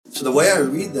So the way I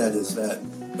read that is that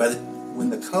when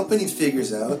the company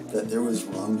figures out that there was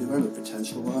wrongdoing or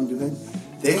potential wrongdoing,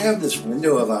 they have this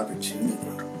window of opportunity,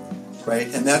 right?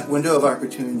 And that window of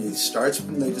opportunity starts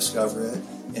when they discover it,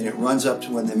 and it runs up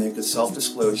to when they make a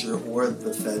self-disclosure or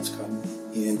the feds come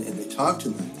in and they talk to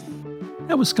them.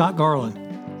 That was Scott Garland.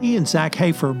 He and Zach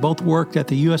Hafer both worked at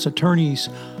the U.S. Attorney's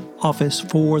Office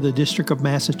for the District of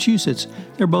Massachusetts.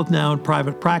 They're both now in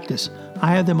private practice. I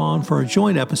had them on for a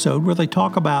joint episode where they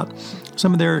talk about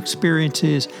some of their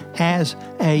experiences as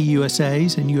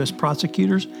AUSAs and U.S.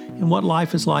 prosecutors and what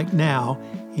life is like now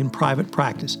in private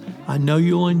practice. I know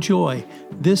you'll enjoy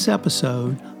this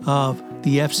episode of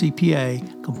the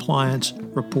FCPA Compliance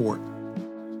Report.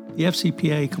 The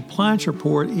FCPA Compliance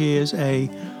Report is a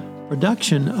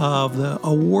production of the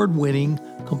award-winning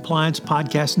Compliance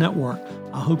Podcast Network.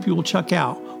 I hope you will check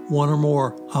out one or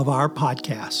more of our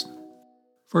podcasts.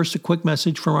 First, a quick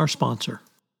message from our sponsor.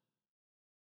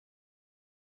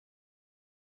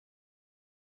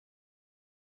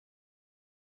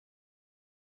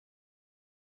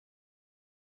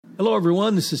 Hello,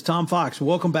 everyone. This is Tom Fox.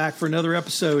 Welcome back for another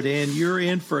episode, and you're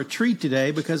in for a treat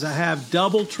today because I have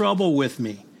double trouble with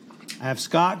me. I have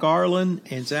Scott Garland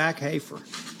and Zach Hafer.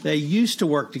 They used to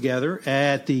work together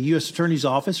at the U.S. Attorney's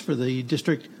Office for the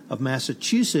District of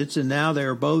Massachusetts, and now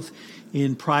they're both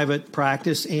in private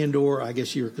practice or I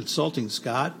guess you're consulting,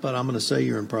 Scott, but I'm going to say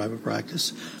you're in private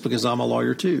practice because I'm a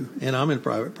lawyer too, and I'm in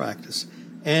private practice.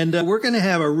 And we're going to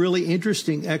have a really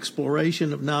interesting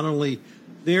exploration of not only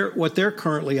what they're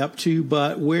currently up to,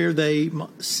 but where they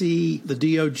see the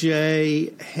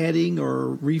DOJ heading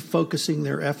or refocusing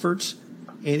their efforts,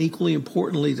 and equally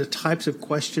importantly, the types of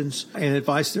questions and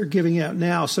advice they're giving out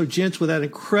now. So, gents, with that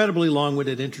incredibly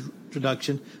long-winded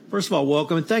introduction, first of all,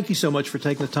 welcome, and thank you so much for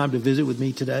taking the time to visit with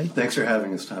me today. Thanks for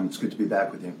having us, Tom. It's good to be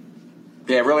back with you.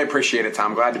 Yeah, really appreciate it,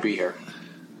 Tom. Glad to be here.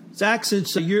 Zach,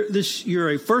 since you're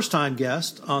a first-time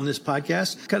guest on this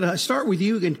podcast, could I start with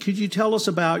you, and could you tell us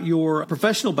about your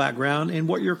professional background and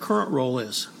what your current role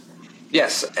is?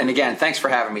 Yes, and again, thanks for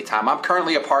having me, Tom. I'm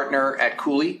currently a partner at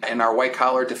Cooley in our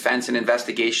white-collar defense and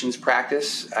investigations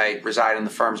practice. I reside in the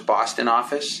firm's Boston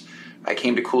office. I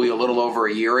came to Cooley a little over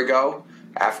a year ago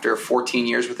after 14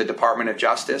 years with the Department of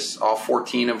Justice, all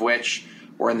 14 of which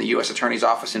were in the U.S. Attorney's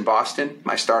Office in Boston.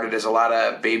 I started as a lot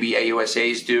of baby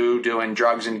AUSAs do, doing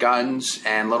drugs and guns,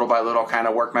 and little by little kind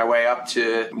of worked my way up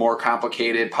to more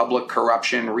complicated public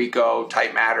corruption,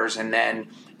 RICO-type matters, and then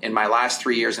in my last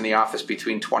 3 years in the office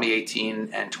between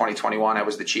 2018 and 2021, I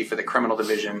was the chief of the criminal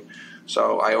division.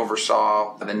 So I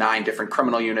oversaw the 9 different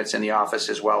criminal units in the office,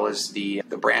 as well as the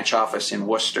branch office in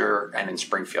Worcester and in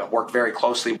Springfield. Worked very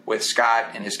closely with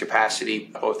Scott in his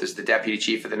capacity, both as the deputy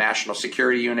chief of the National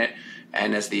Security Unit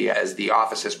and as the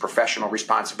office's professional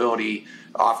responsibility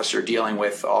officer dealing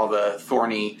with all the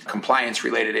thorny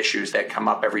compliance-related issues that come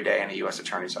up every day in a U.S.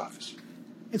 Attorney's Office.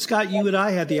 And Scott, you and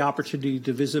I had the opportunity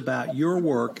to visit about your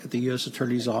work at the U.S.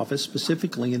 Attorney's Office,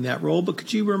 specifically in that role. But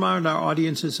could you remind our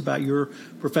audiences about your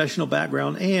professional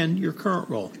background and your current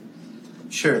role?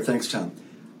 Sure. Thanks, Tom.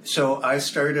 So I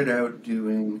started out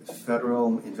doing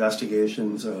federal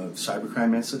investigations of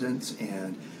cybercrime incidents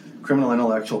and criminal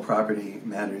intellectual property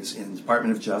matters in the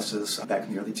Department of Justice back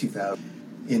in the early 2000s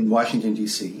in Washington,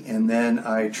 D.C. And then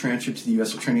I transferred to the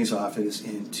U.S. Attorney's Office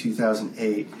in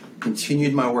 2008,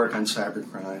 continued my work on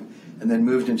cybercrime, and then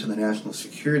moved into the national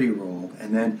security role.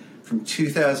 And then from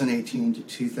 2018 to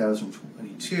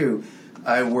 2022,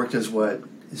 I worked as what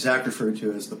Zach referred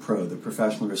to as the PRO, the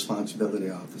Professional Responsibility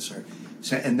Officer.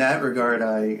 So in that regard,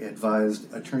 I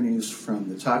advised attorneys from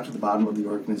the top to the bottom of the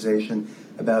organization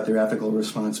about their ethical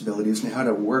responsibilities and how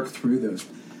to work through those.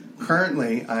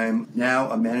 Currently, I'm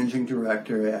now a managing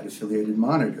director at Affiliated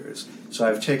Monitors. So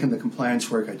I've taken the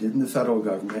compliance work I did in the federal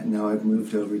government, and now I've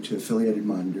moved over to Affiliated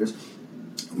Monitors.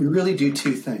 We really do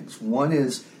 2 things. One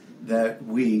is that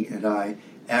we and I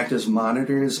act as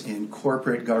monitors in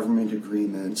corporate government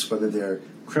agreements, whether they're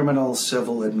criminal,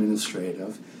 civil,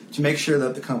 administrative, to make sure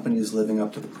that the company is living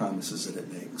up to the promises that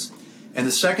it makes. And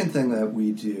the second thing that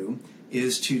we do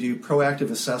is to do proactive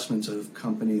assessments of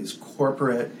companies'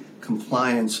 corporate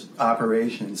compliance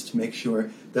operations to make sure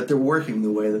that they're working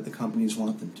the way that the companies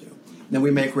want them to. And then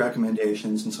we make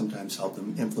recommendations and sometimes help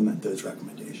them implement those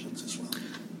recommendations as well.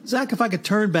 Zach, if I could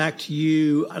turn back to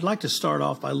you, I'd like to start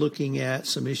off by looking at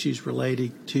some issues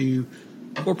related to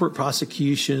corporate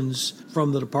prosecutions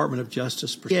from the Department of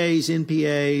Justice, PAs,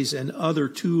 NPAs, and other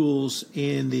tools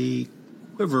in the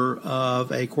quiver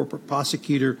of a corporate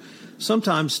prosecutor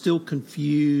sometimes still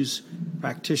confuse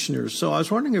practitioners. So I was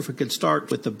wondering if we could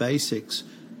start with the basics.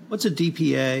 What's a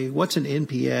DPA? What's an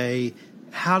NPA?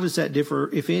 How does that differ,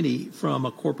 if any, from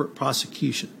a corporate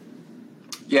prosecution?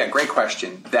 Yeah, great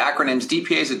question. The acronyms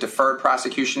DPA is a deferred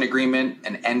prosecution agreement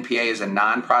and NPA is a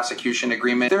non-prosecution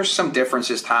agreement. There's some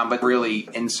differences, Tom, but really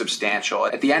insubstantial.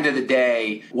 At the end of the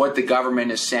day, what the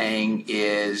government is saying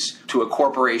is to a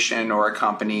corporation or a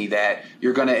company that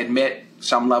you're going to admit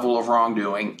some level of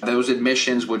wrongdoing. Those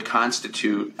admissions would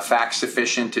constitute facts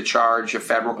sufficient to charge a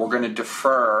federal. We're going to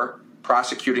defer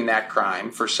prosecuting that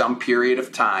crime for some period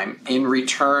of time in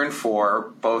return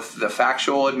for both the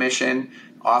factual admission,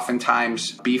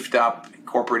 oftentimes beefed up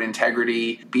corporate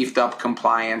integrity, beefed up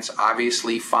compliance,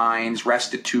 obviously fines,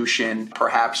 restitution,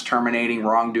 perhaps terminating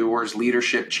wrongdoers,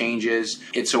 leadership changes.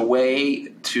 It's a way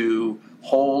to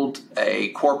hold a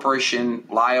corporation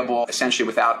liable essentially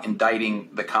without indicting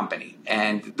the company.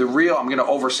 And I'm going to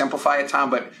oversimplify it,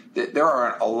 Tom, but there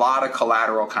are a lot of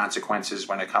collateral consequences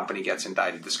when a company gets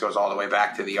indicted. This goes all the way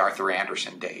back to the Arthur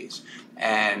Andersen days.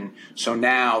 And so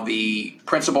now the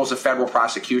principles of federal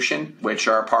prosecution, which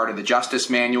are part of the justice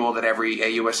manual that every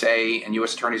AUSA and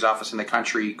U.S. Attorney's Office in the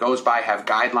country goes by, have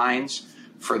guidelines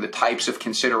for the types of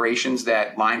considerations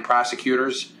that line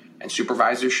prosecutors and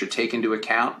supervisors should take into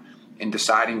account in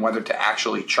deciding whether to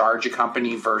actually charge a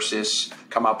company versus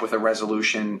come up with a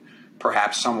resolution,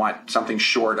 perhaps something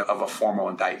short of a formal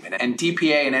indictment. And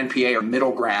DPA and NPA are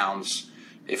middle grounds,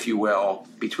 if you will,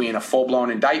 between a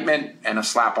full-blown indictment and a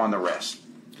slap on the wrist.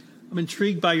 I'm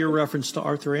intrigued by your reference to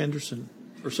Arthur Andersen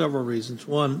for several reasons.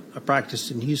 One, I practiced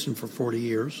in Houston for 40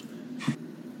 years.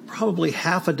 Probably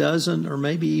half a dozen or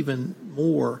maybe even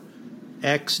more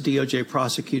ex-DOJ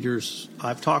prosecutors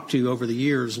I've talked to over the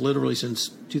years, literally since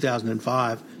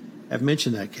 2005, have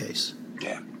mentioned that case.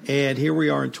 Yeah. And here we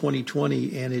are in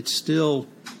 2020, and it's still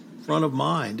front of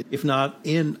mind, if not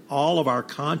in all of our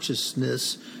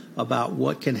consciousness about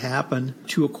what can happen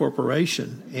to a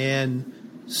corporation. And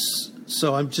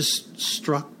so I'm just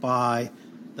struck by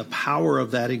the power of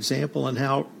that example and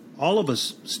how all of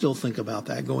us still think about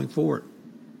that going forward.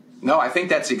 No, I think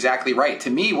that's exactly right.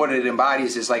 To me, what it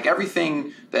embodies is like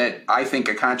everything that I think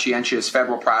a conscientious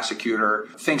federal prosecutor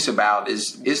thinks about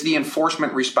is the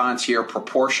enforcement response here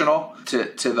proportional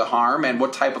to the harm, and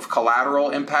what type of collateral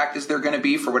impact is there going to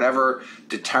be for whatever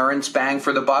deterrence bang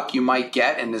for the buck you might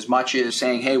get. And as much as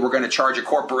saying, hey, we're going to charge a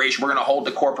corporation, we're going to hold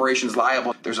the corporations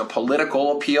liable, there's a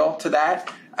political appeal to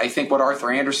that. I think what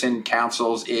Arthur Andersen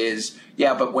counsels is,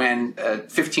 yeah, but when a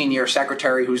 15-year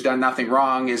secretary who's done nothing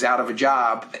wrong is out of a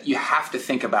job, you have to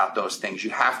think about those things. You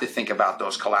have to think about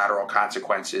those collateral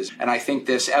consequences. And I think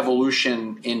this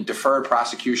evolution in deferred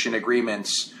prosecution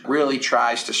agreements really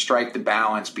tries to strike the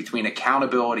balance between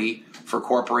accountability for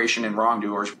corporation and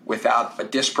wrongdoers without a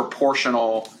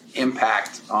disproportional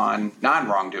impact on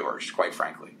non-wrongdoers, quite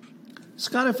frankly.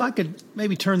 Scott, if I could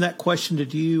maybe turn that question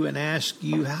to you and ask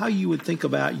you how you would think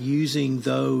about using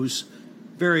those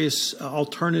various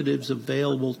alternatives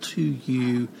available to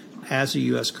you as a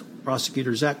U.S.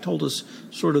 prosecutor. Zach told us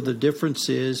sort of the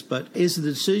differences, but is the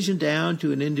decision down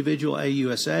to an individual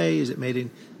AUSA? Is it made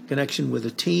in connection with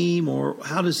a team, or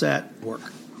how does that work?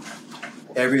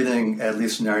 Everything, at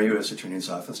least in our U.S. Attorney's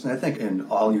Office, and I think in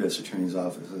all U.S. Attorney's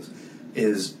offices,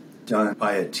 is done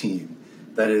by a team.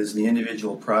 That is, the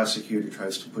individual prosecutor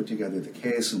tries to put together the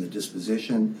case and the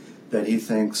disposition that he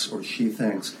thinks or she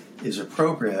thinks is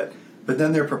appropriate, but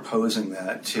then they're proposing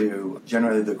that to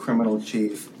generally the criminal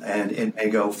chief, and it may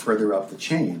go further up the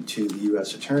chain to the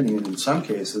U.S. attorney, and in some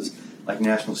cases, like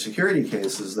national security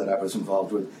cases that I was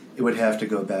involved with, it would have to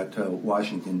go back to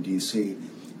Washington, D.C.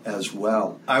 as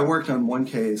well. I worked on one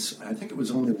case, I think it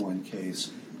was only one case,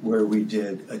 where we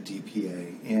did a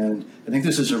DPA. And I think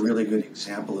this is a really good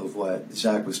example of what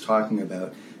Zach was talking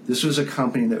about. This was a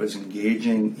company that was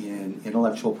engaging in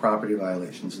intellectual property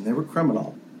violations, and they were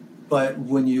criminal. But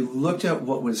when you looked at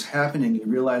what was happening, you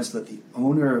realized that the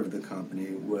owner of the company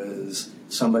was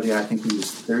somebody, I think he was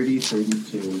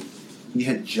 32. He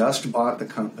had just bought the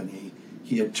company.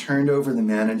 He had turned over the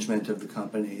management of the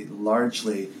company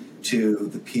largely to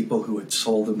the people who had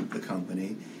sold him the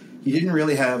company. He didn't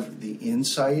really have the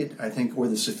insight, I think, or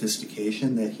the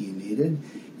sophistication that he needed.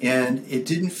 And it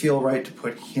didn't feel right to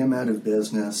put him out of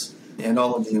business and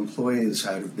all of the employees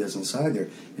out of business either.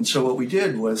 And so what we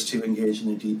did was to engage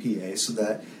in a DPA so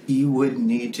that he would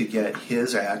need to get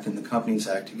his act and the company's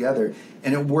act together.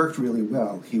 And it worked really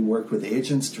well. He worked with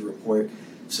agents to report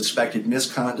suspected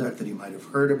misconduct that he might have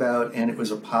heard about, and it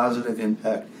was a positive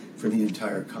impact for the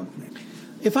entire company.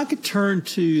 If I could turn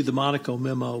to the Monaco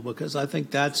memo, because I think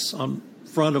that's on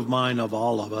front of mind of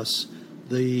all of us.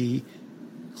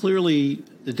 Clearly,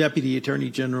 the Deputy Attorney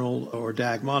General, or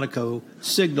DAG Monaco,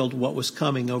 signaled what was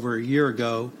coming over a year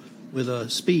ago with a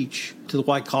speech to the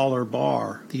white collar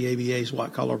bar, the ABA's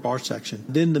white collar bar section.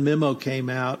 Then the memo came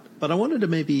out, but I wanted to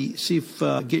maybe see if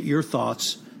get your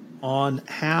thoughts on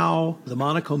how the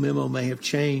Monaco memo may have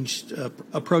changed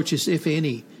approaches, if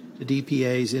any, to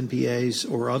DPAs, NPAs,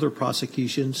 or other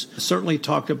prosecutions. Certainly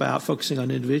talked about focusing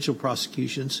on individual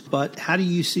prosecutions, but how do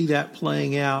you see that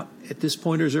playing out at this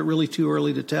point, or is it really too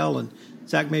early to tell? And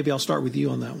Zach, maybe I'll start with you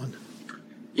on that one.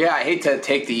 Yeah, I hate to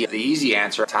take the easy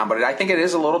answer, Tom, but I think it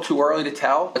is a little too early to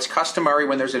tell. It's customary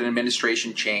when there's an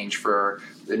administration change for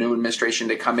the new administration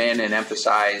to come in and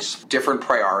emphasize different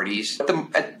priorities.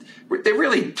 They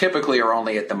really typically are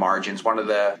only at the margins. One of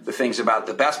the things about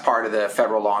the best part of the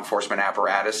federal law enforcement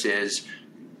apparatus is,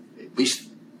 at least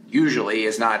usually,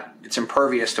 it's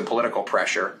impervious to political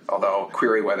pressure, although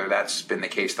query whether that's been the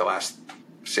case the last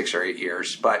 6 or 8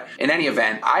 years. But in any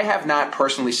event, I have not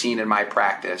personally seen in my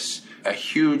practice a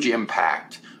huge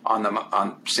impact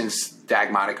on since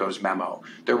Dag Monaco's memo.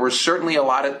 There was certainly a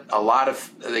lot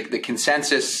of the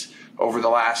consensus over the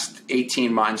last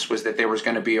 18 months was that there was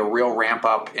going to be a real ramp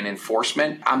up in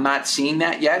enforcement. I'm not seeing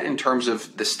that yet in terms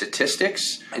of the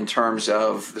statistics, in terms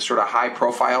of the sort of high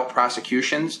profile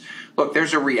prosecutions. Look,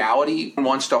 there's a reality one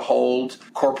wants to hold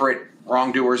corporate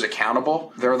wrongdoers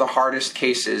accountable. They're the hardest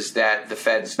cases that the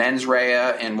Fed's mens rea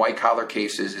and white collar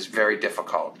cases is very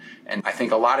difficult. And I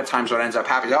think a lot of times what ends up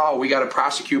happening is, we got to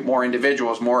prosecute more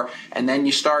individuals, and then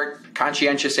you start,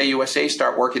 conscientious AUSA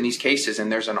start working these cases, and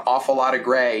there's an awful lot of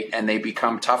gray, and they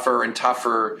become tougher and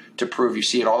tougher to prove. You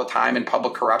see it all the time in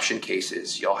public corruption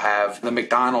cases. You'll have the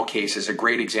McDonald case is a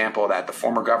great example of that. The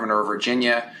former governor of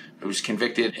Virginia, who's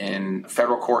convicted in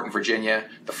federal court in Virginia,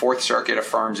 the Fourth Circuit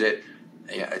affirms it.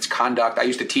 Yeah, it's conduct. I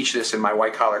used to teach this in my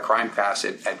white-collar crime class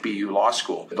at BU Law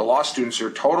School. The law students are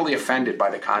totally offended by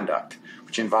the conduct,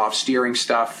 which involves steering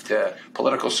stuff to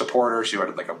political supporters who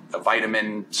had like a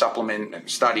vitamin supplement and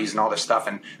studies and all this stuff,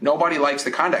 and nobody likes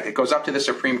the conduct. It goes up to the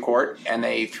Supreme Court, and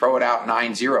they throw it out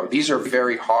 9-0. These are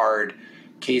very hard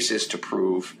cases to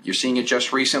prove. You're seeing it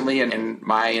just recently in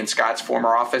my and Scott's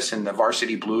former office in the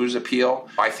Varsity Blues appeal.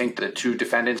 I think the two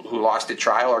defendants who lost at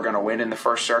trial are going to win in the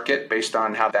First Circuit based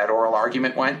on how that oral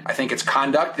argument went. I think it's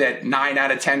conduct that 9 out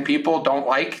of 10 people don't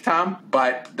like, Tom,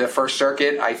 but the First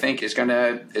Circuit, I think, is going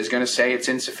to say it's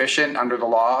insufficient under the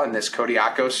law in this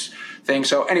Kodiakos thing.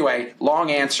 So anyway,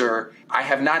 long answer. I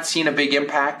have not seen a big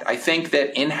impact. I think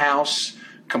that in-house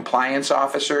compliance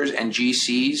officers and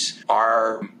GCs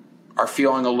are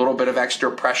feeling a little bit of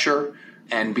extra pressure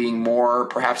and being more,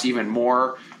 perhaps even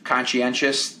more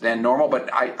conscientious than normal. But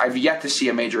I've yet to see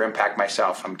a major impact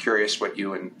myself. I'm curious what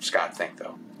you and Scott think,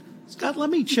 though. Scott, let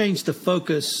me change the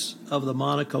focus of the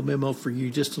Monaco memo for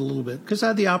you just a little bit, because I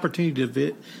had the opportunity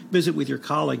to visit with your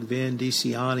colleague, Vin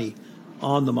DiCiani,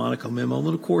 on the Monaco memo. And,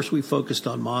 of course, we focused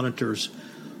on monitors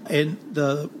and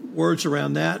the words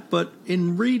around that. But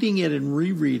in reading it and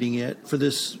rereading it for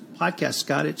this podcast,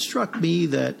 Scott, it struck me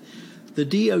that the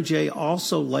DOJ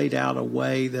also laid out a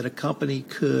way that a company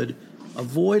could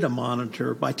avoid a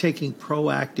monitor by taking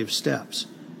proactive steps.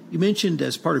 You mentioned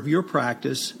as part of your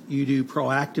practice, you do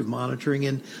proactive monitoring.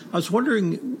 And I was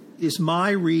wondering, is my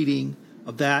reading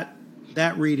of that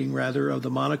reading of the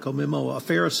Monaco memo a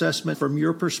fair assessment from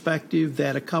your perspective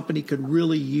that a company could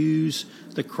really use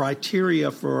the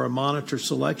criteria for a monitor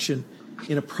selection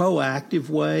in a proactive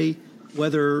way,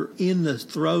 whether in the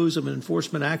throes of an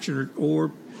enforcement action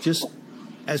or just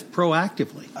as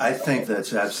proactively? I think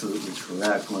that's absolutely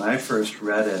correct. When I first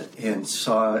read it and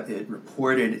saw it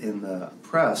reported in the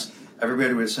press,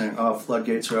 everybody was saying,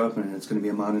 floodgates are open and it's going to be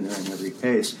a monitor in every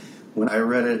case. When I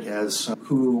read it as someone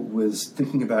who was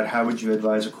thinking about how would you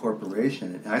advise a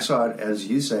corporation, and I saw it, as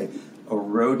you say, a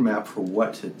roadmap for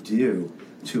what to do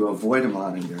to avoid a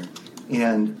monitor.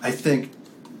 And I think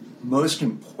most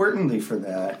importantly for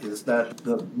that is that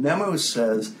the memo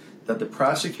says that the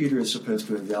prosecutor is supposed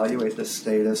to evaluate the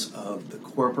status of the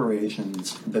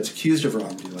corporations that's accused of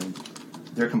wrongdoing,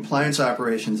 their compliance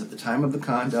operations at the time of the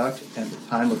conduct and the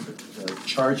time of the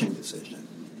charging decision.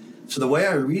 So the way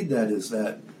I read that is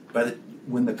that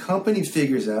when the company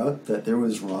figures out that there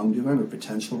was wrongdoing or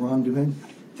potential wrongdoing,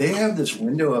 they have this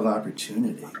window of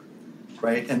opportunity,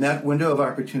 right? And that window of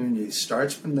opportunity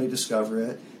starts when they discover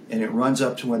it, and it runs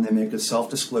up to when they make a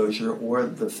self-disclosure or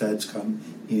the feds come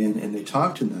in and they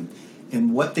talk to them.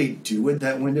 And what they do with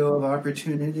that window of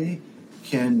opportunity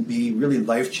can be really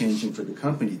life-changing for the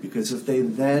company, because if they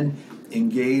then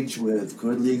engage with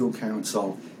good legal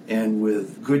counsel and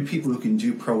with good people who can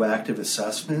do proactive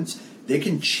assessments, they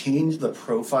can change the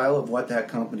profile of what that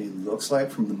company looks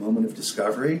like from the moment of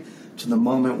discovery to the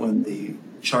moment when the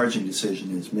charging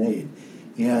decision is made.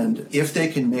 And if they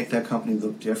can make that company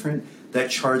look different, that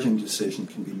charging decision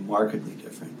can be markedly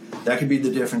different. That could be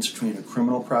the difference between a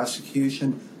criminal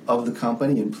prosecution of the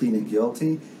company and pleading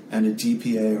guilty and a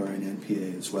DPA or an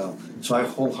NPA as well. So I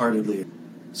wholeheartedly agree.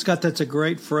 Scott, that's a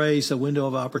great phrase, a window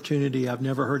of opportunity. I've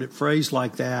never heard it phrased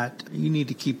like that. You need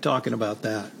to keep talking about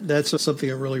that. That's something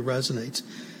that really resonates.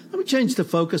 Let me change the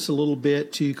focus a little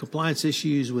bit to compliance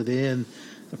issues within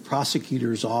the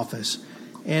prosecutor's office.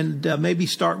 And maybe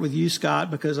start with you,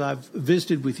 Scott, because I've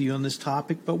visited with you on this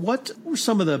topic. But what were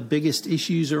some of the biggest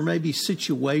issues or maybe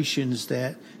situations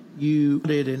that you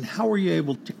did, and how were you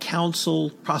able to counsel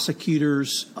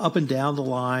prosecutors up and down the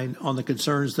line on the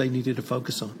concerns they needed to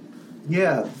focus on?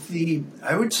 Yeah,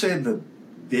 I would say the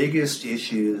biggest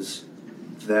issues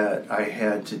that I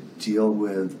had to deal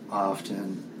with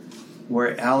often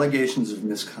were allegations of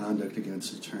misconduct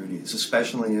against attorneys,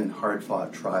 especially in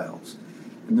hard-fought trials.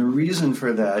 And the reason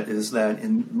for that is that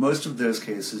in most of those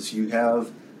cases, you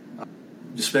have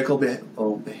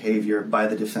despicable behavior by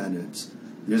the defendants.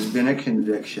 There's been a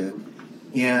conviction,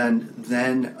 and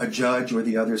then a judge or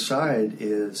the other side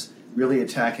is really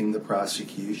attacking the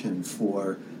prosecution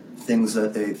for things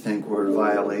that they think were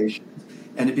violations.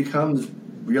 And it becomes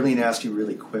really nasty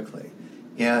really quickly.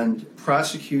 And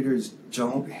prosecutors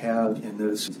don't have in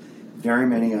those very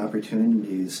many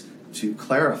opportunities to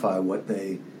clarify what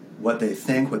they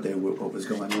think, what was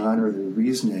going on, or their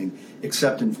reasoning,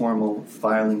 except in formal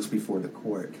filings before the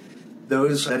court.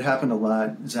 That happened a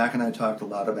lot. Zach and I talked a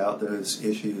lot about those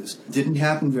issues. Didn't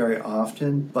happen very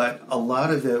often, but a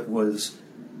lot of it was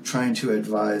trying to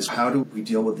advise how do we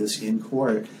deal with this in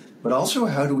court, but also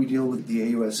how do we deal with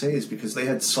the AUSAs, because they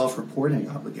had self-reporting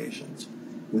obligations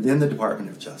within the Department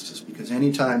of Justice, because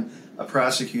anytime a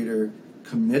prosecutor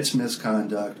commits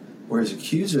misconduct or is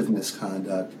accused of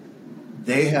misconduct,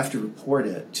 they have to report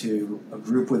it to a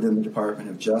group within the Department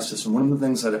of Justice. And one of the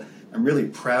things that I'm really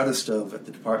proudest of at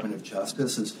the Department of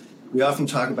Justice is we often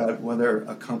talk about whether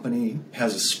a company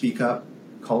has a speak-up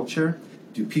culture.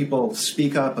 Do people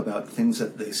speak up about things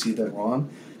that they see that are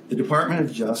wrong? The Department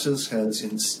of Justice has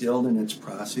instilled in its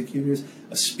prosecutors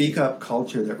a speak-up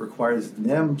culture that requires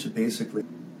them to basically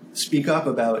speak up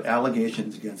about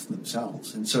allegations against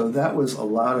themselves. And so that was a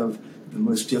lot of the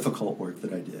most difficult work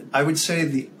that I did. I would say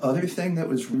the other thing that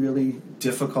was really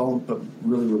difficult but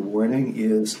really rewarding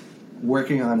is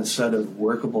working on a set of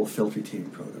workable filter team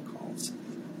protocols.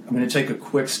 I'm going to take a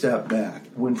quick step back.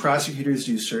 When prosecutors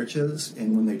do searches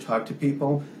and when they talk to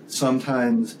people,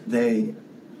 sometimes they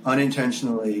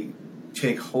unintentionally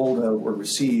take hold of or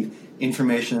receive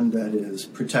information that is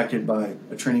protected by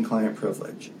attorney-client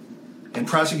privilege. And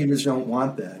prosecutors don't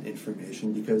want that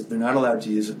information because they're not allowed to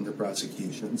use it in their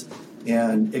prosecutions,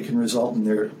 and it can result in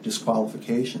their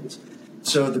disqualifications.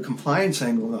 So the compliance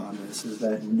angle on this is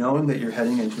that knowing that you're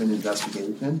heading into an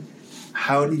investigation,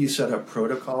 how do you set up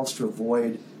protocols to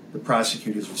avoid the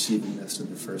prosecutors receiving this in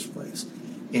the first place?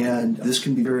 And this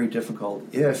can be very difficult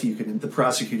if the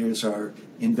prosecutors are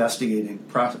investigating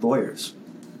lawyers,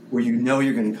 where you know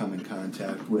you're going to come in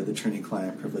contact with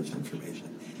attorney-client privilege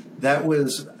information.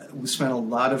 We spent a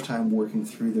lot of time working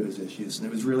through those issues, and it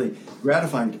was really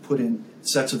gratifying to put in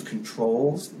sets of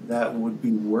controls that would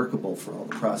be workable for all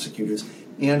the prosecutors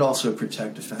and also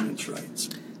protect defendants' rights.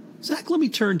 Zach, let me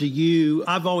turn to you.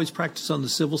 I've always practiced on the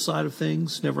civil side of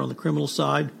things, never on the criminal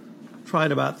side.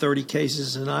 Tried about 30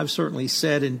 cases, and I've certainly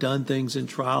said and done things in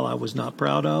trial I was not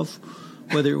proud of,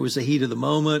 whether it was the heat of the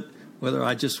moment, whether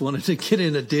I just wanted to get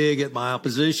in a dig at my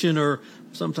opposition, or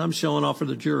sometimes showing off for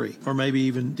the jury, or maybe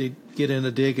even to get in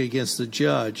a dig against the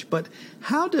judge. But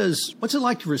what's it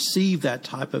like to receive that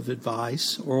type of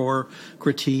advice or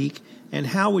critique, and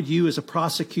how would you as a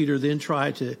prosecutor then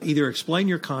try to either explain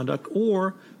your conduct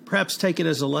or perhaps take it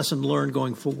as a lesson learned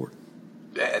going forward?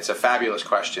 It's a fabulous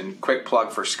question. Quick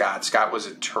plug for Scott. Scott was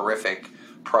a terrific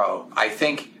pro. I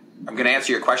think I'm going to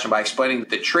answer your question by explaining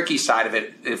the tricky side of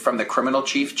it from the criminal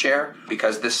chief chair,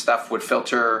 because this stuff would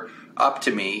filter up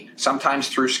to me, sometimes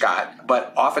through Scott,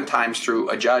 but oftentimes through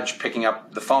a judge picking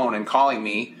up the phone and calling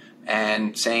me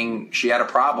and saying she had a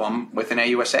problem with an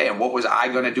AUSA and what was I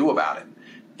going to do about it.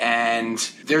 And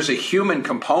there's a human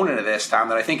component of this, Tom,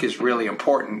 that I think is really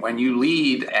important. When you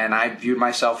lead, and I viewed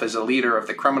myself as a leader of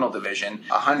the criminal division,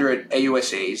 100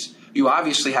 AUSAs, you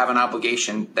obviously have an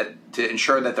obligation to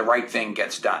ensure that the right thing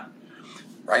gets done,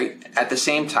 right? At the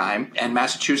same time, and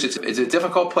Massachusetts is a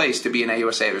difficult place to be an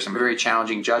AUSA. There's some very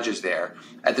challenging judges there.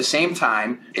 At the same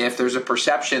time, if there's a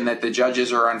perception that the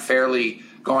judges are unfairly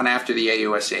going after the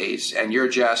AUSAs and you're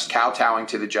just kowtowing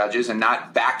to the judges and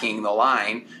not backing the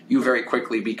line, you very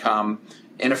quickly become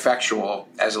ineffectual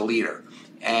as a leader.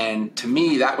 And to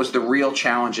me, that was the real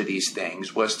challenge of these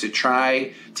things, was to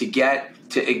try to get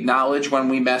to acknowledge when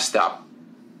we messed up,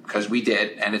 because we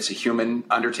did, and it's a human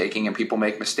undertaking and people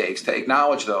make mistakes, to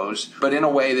acknowledge those, but in a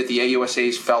way that the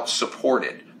AUSAs felt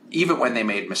supported, even when they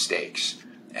made mistakes.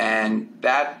 And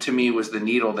that, to me, was the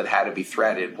needle that had to be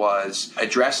threaded, was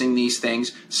addressing these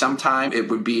things. Sometimes it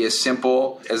would be as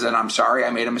simple as that I'm sorry,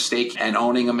 I made a mistake, and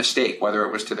owning a mistake, whether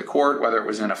it was to the court, whether it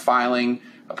was in a filing,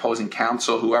 opposing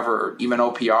counsel, whoever, even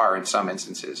OPR in some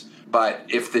instances. But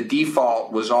if the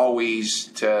default was always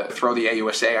to throw the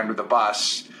AUSA under the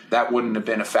bus, that wouldn't have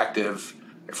been effective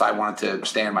if I wanted to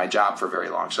stay in my job for very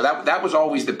long. So that was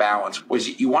always the balance,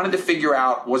 was you wanted to figure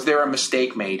out, was there a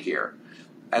mistake made here?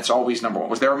 That's always number one.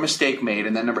 Was there a mistake made?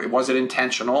 And then was it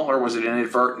intentional or was it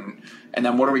inadvertent? And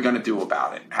then what are we going to do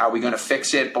about it? How are we going to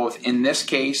fix it, both in this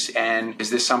case, and is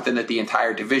this something that the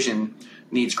entire division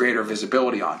needs greater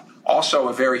visibility on? Also,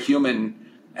 a very human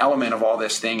element of all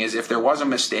this thing is if there was a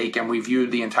mistake and we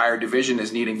viewed the entire division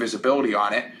as needing visibility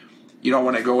on it, you don't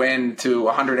want to go into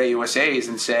 100 AUSAs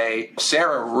and say,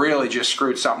 Sarah really just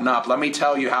screwed something up. Let me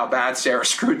tell you how bad Sarah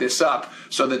screwed this up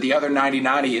so that the other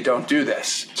 99 of you don't do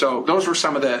this. So those were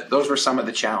some of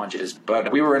the challenges.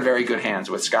 But we were in very good hands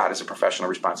with Scott as a professional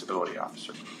responsibility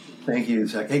officer. Thank you,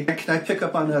 Zach. Hey, can I pick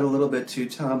up on that a little bit too,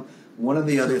 Tom? One of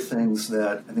the other things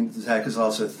that I think Zach is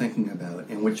also thinking about,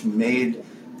 and which made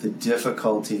the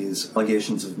difficulties,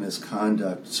 allegations of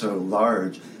misconduct so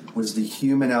large, was the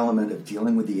human element of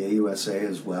dealing with the AUSA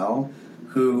as well,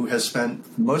 who has spent,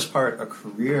 for the most part, a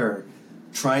career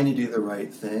trying to do the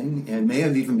right thing, and may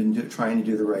have even been trying to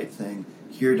do the right thing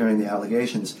here during the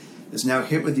allegations, is now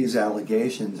hit with these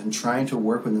allegations and trying to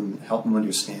work with them, help them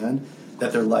understand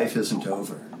that their life isn't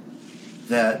over,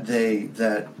 that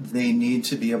they need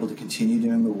to be able to continue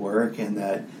doing the work, and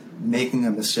that making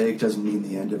a mistake doesn't mean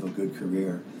the end of a good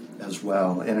career as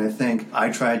well. And I think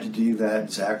I tried to do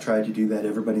that, Zach tried to do that,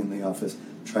 everybody in the office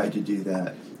tried to do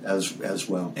that as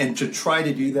well. And to try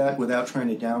to do that without trying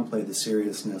to downplay the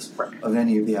seriousness of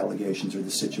any of the allegations or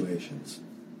the situations.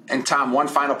 And Tom, one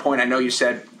final point. I know you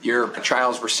said your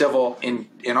trials were civil. In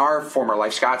our former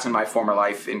life, Scott's and my former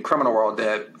life, in criminal world,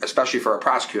 especially for a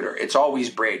prosecutor, it's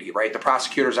always Brady, right? The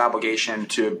prosecutor's obligation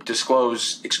to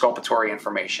disclose exculpatory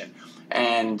information.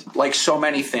 And like so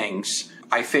many things,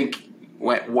 I think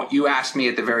what you asked me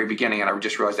at the very beginning, and I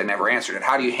just realized I never answered it,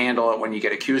 how do you handle it when you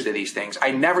get accused of these things?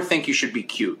 I never think you should be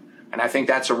cute. And I think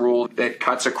that's a rule that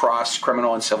cuts across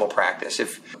criminal and civil practice.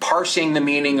 If parsing the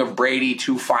meaning of Brady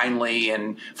too finely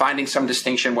and finding some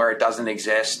distinction where it doesn't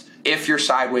exist, if you're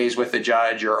sideways with the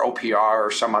judge or OPR or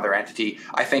some other entity,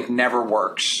 I think never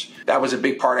works. That was a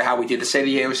big part of how we did to say to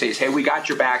the AUSAs, hey, we got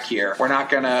your back here. We're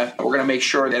gonna make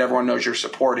sure that everyone knows you're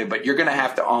supported, but you're gonna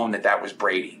have to own that was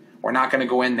Brady. We're not going to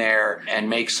go in there and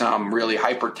make some really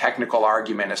hyper-technical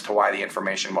argument as to why the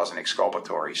information wasn't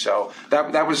exculpatory. So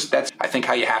that's I think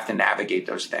how you have to navigate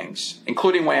those things,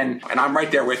 including when, and I'm right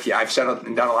there with you, I've said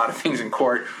and done a lot of things in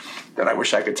court that I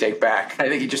wish I could take back. I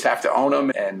think you just have to own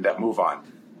them and move on.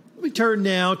 Let me turn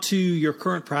now to your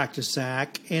current practice,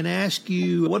 Zach, and ask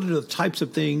you what are the types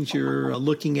of things you're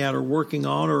looking at or working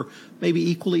on, or maybe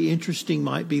equally interesting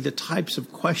might be the types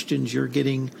of questions you're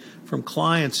getting from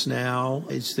clients now.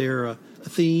 Is there a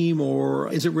theme,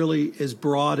 or is it really as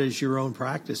broad as your own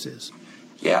practice is?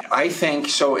 Yeah, I think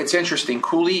so. It's interesting.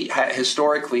 Cooley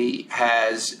historically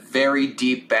has very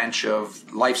deep bench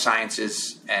of life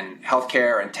sciences and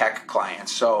healthcare and tech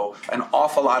clients. So an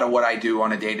awful lot of what I do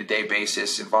on a day-to-day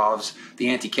basis involves the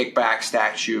anti-kickback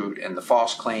statute and the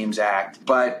False Claims Act.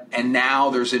 And now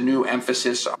there's a new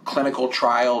emphasis on clinical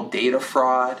trial data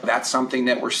fraud. That's something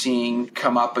that we're seeing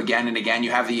come up again and again. You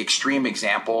have the extreme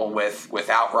example with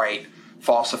outright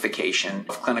falsification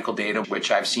of clinical data, which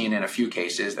I've seen in a few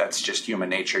cases. That's just human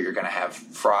nature. You're going to have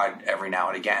fraud every now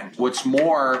and again. What's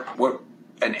more,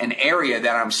 an area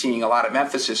that I'm seeing a lot of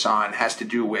emphasis on has to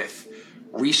do with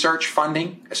research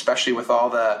funding, especially with all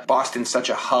the Boston's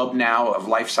such a hub now of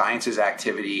life sciences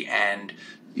activity, and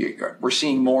we're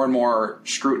seeing more and more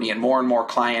scrutiny and more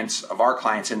clients of our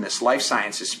clients in this life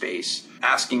sciences space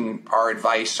asking our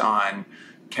advice on,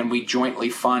 can we jointly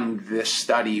fund this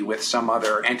study with some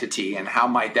other entity, and how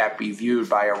might that be viewed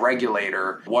by a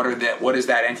regulator? What is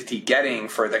that entity getting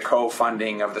for the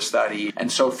co-funding of the study? And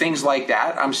so things like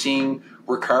that I'm seeing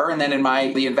recur. And then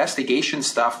the investigation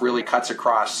stuff really cuts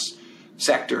across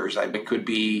sectors. It could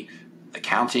be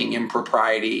accounting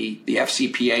impropriety. The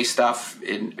FCPA stuff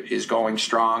is going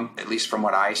strong, at least from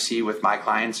what I see with my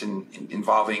clients,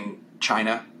 involving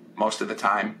China most of the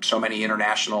time. So many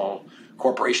international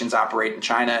corporations operate in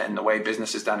China, and the way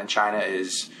business is done in China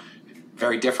is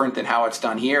very different than how it's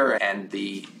done here. And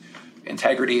the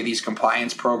integrity of these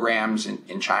compliance programs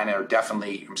in China are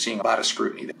definitely, I'm seeing a lot of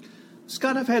scrutiny there.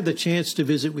 Scott, I've had the chance to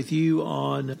visit with you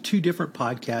on 2 different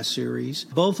podcast series.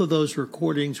 Both of those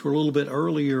recordings were a little bit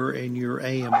earlier in your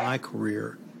AMI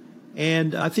career.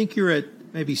 And I think you're at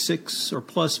maybe 6 or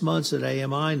plus months at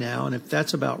AMI now. And if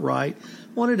that's about right,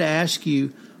 I wanted to ask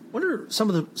you, what are some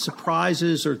of the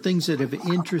surprises or things that have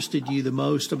interested you the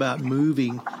most about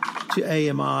moving to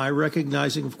AMI,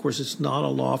 recognizing, of course, it's not a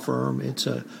law firm. It's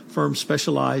a firm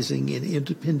specializing in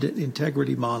independent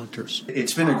integrity monitors.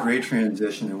 It's been a great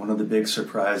transition, and one of the big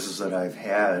surprises that I've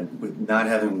had with not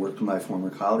having worked with my former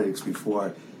colleagues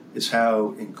before is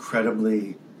how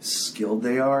incredibly skilled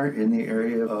they are in the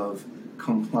area of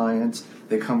compliance.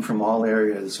 They come from all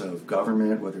areas of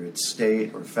government, whether it's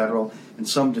state or federal, and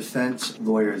some defense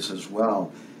lawyers as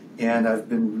well. And I've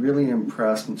been really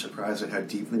impressed and surprised at how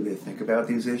deeply they think about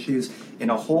these issues in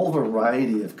a whole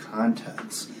variety of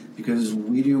contexts, because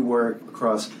we do work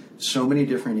across so many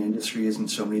different industries and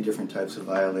so many different types of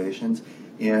violations,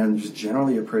 and there's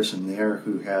generally a person there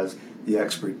who has the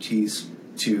expertise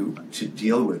to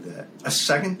deal with it. A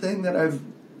second thing that I've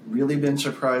really been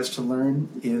surprised to learn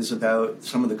is about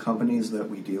some of the companies that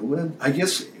we deal with. I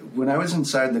guess when I was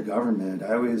inside the government,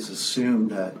 I always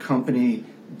assumed that company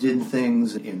did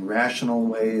things in rational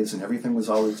ways and everything was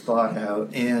always thought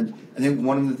out. And I think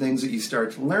one of the things that you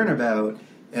start to learn about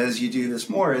as you do this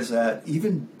more is that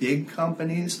even big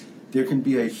companies, there can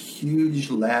be a huge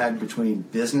lag between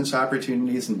business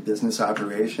opportunities and business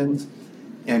operations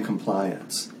and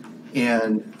compliance.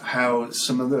 And how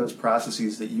some of those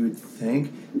processes that you would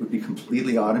think would be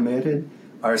completely automated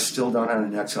are still done on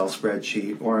an Excel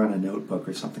spreadsheet or on a notebook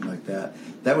or something like that.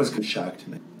 That was a shock to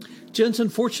me. Gents,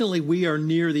 unfortunately, we are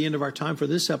near the end of our time for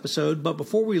this episode, but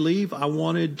before we leave, I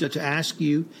wanted to ask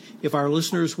you if our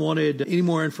listeners wanted any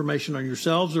more information on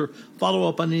yourselves or follow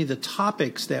up on any of the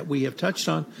topics that we have touched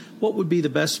on, what would be the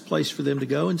best place for them to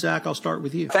go? And Zach, I'll start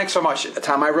with you. Thanks so much,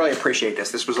 Tom. I really appreciate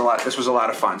this. This was a lot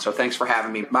of fun. So thanks for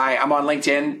having me. I'm on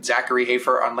LinkedIn, Zachary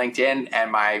Hafer on LinkedIn,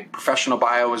 and my professional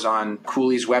bio is on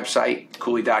Cooley's website,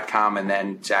 Cooley.com, and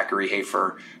then Zachary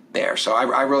Hafer there. So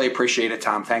I really appreciate it,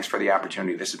 Tom. Thanks for the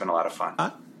opportunity. This has been a lot of fun.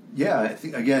 Yeah,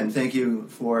 again, thank you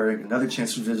for another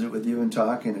chance to visit with you and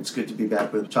talk, and it's good to be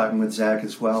back talking with Zach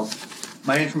as well.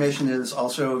 My information is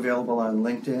also available on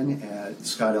LinkedIn at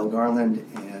Scott L. Garland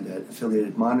and at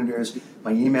Affiliated Monitors.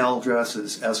 My email address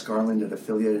is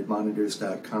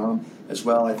sgarland@affiliatedmonitors.com as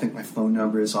well. I think my phone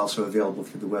number is also available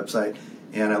through the website,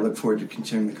 and I look forward to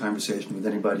continuing the conversation with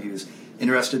anybody who's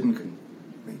interested in me.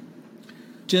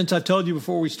 Gents, I told you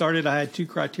before we started I had 2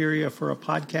 criteria for a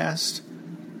podcast.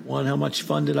 1, how much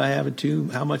fun did I have? And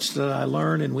 2, how much did I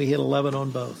learn? And we hit 11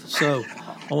 on both. So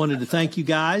I wanted to thank you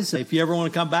guys. If you ever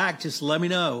want to come back, just let me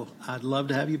know. I'd love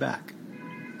to have you back.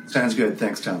 Sounds good.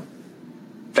 Thanks, Tom.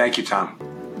 Thank you, Tom.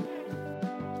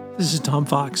 This is Tom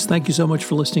Fox. Thank you so much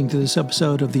for listening to this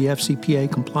episode of the FCPA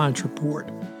Compliance Report.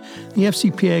 The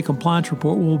FCPA Compliance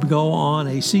Report will go on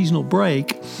a seasonal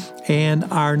break, and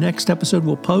our next episode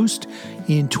will post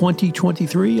in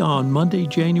 2023 on Monday,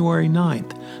 January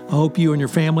 9th. I hope you and your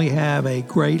family have a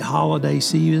great holiday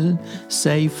season,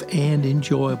 safe and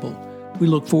enjoyable. We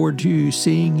look forward to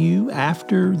seeing you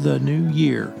after the new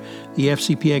year. The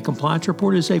FCPA Compliance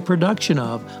Report is a production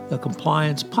of the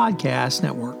Compliance Podcast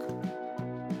Network.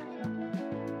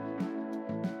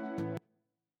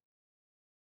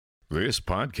 This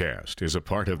podcast is a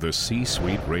part of the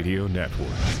C-Suite Radio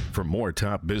Network. For more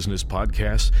top business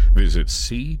podcasts, visit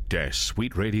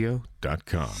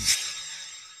c-suiteradio.com.